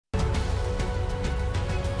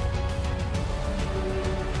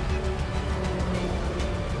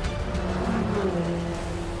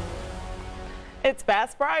It's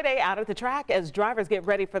Fast Friday out at the track as drivers get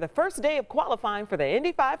ready for the first day of qualifying for the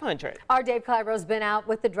Indy 500. Our Dave Calabro has been out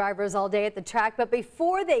with the drivers all day at the track, but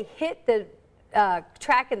before they hit the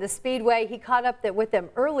track in the speedway, he caught up with them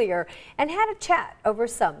earlier and had a chat over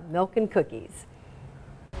some milk and cookies.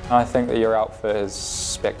 I think that your outfit is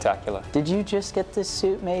spectacular. Did you just get this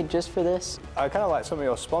suit made just for this? I kind of like some of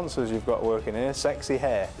your sponsors you've got working here. Sexy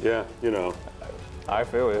hair. Yeah, you know. I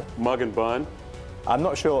feel you. Mug and bun. I'm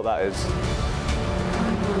not sure what that is.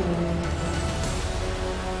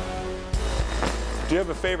 Do you have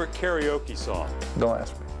a favorite karaoke song? Don't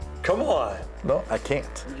ask me. Come on. No, I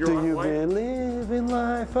can't. Do you believe in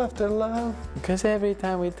life after love? Because every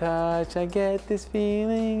time we touch, I get this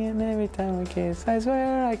feeling, and every time we kiss, I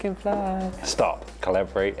swear I can fly. Stop,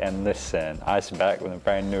 collaborate, and listen. I's back with a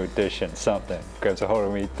brand new edition. Something grabs a hold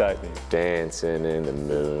of me tightly. Dancing in the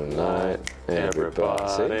moonlight, everybody.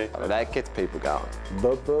 See? That gets people going.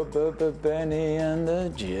 Benny and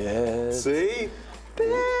the Jets. See?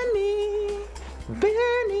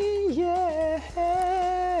 Benny, yeah.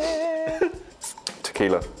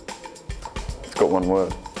 Tequila. It's got one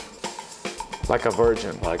word. Like a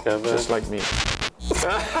virgin. Like that, man? Just like me. Are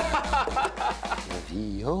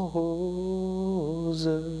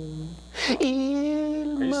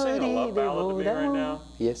you singing a love ballad to me right now?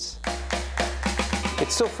 Yes.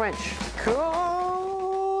 It's so French.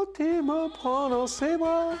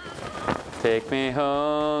 Take me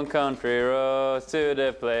home, country roads, to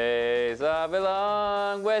the place I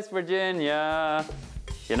belong, West Virginia.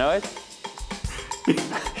 You know it?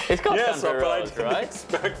 It's called Yes, Country but I Roads, didn't right?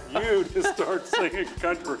 expect you to start singing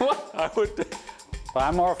country. What? I would. But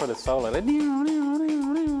I'm more for the solo.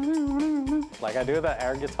 Like I do the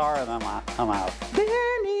air guitar and I'm out.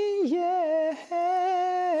 Benny, yeah.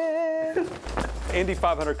 Indy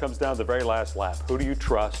 500 comes down to the very last lap. Who do you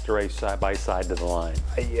trust to race side by side to the line?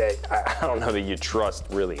 I don't know that you trust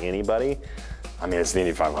really anybody. I mean, it's the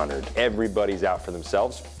Indy 500. Everybody's out for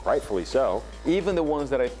themselves, rightfully so. Even the ones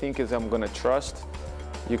that I think I'm going to trust,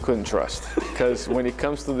 you couldn't trust. Because when it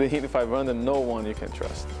comes to the Indy 500, no one you can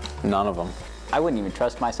trust. None of them. I wouldn't even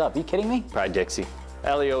trust myself. Are you kidding me? Probably Dixie.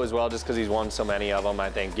 Elio as well, just because he's won so many of them. I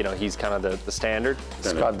think, you know, he's kind of the standard.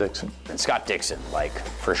 Scott Dixon. And Scott Dixon, like,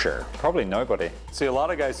 for sure. Probably nobody. See, a lot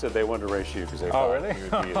of guys said they wanted to race you because they thought really? you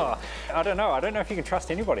would be there. I don't know. I don't know if you can trust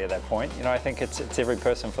anybody at that point. You know, I think it's every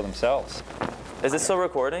person for themselves. Is this still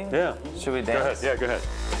recording? Yeah. Should we Go ahead. dance? Yeah, go ahead.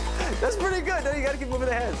 That's pretty good. No, you gotta keep moving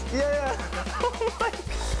the hands. Yeah. Oh my God.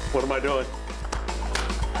 What am I doing?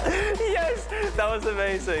 Yes, that was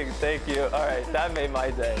amazing. Thank you. All right, that made my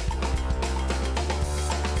day.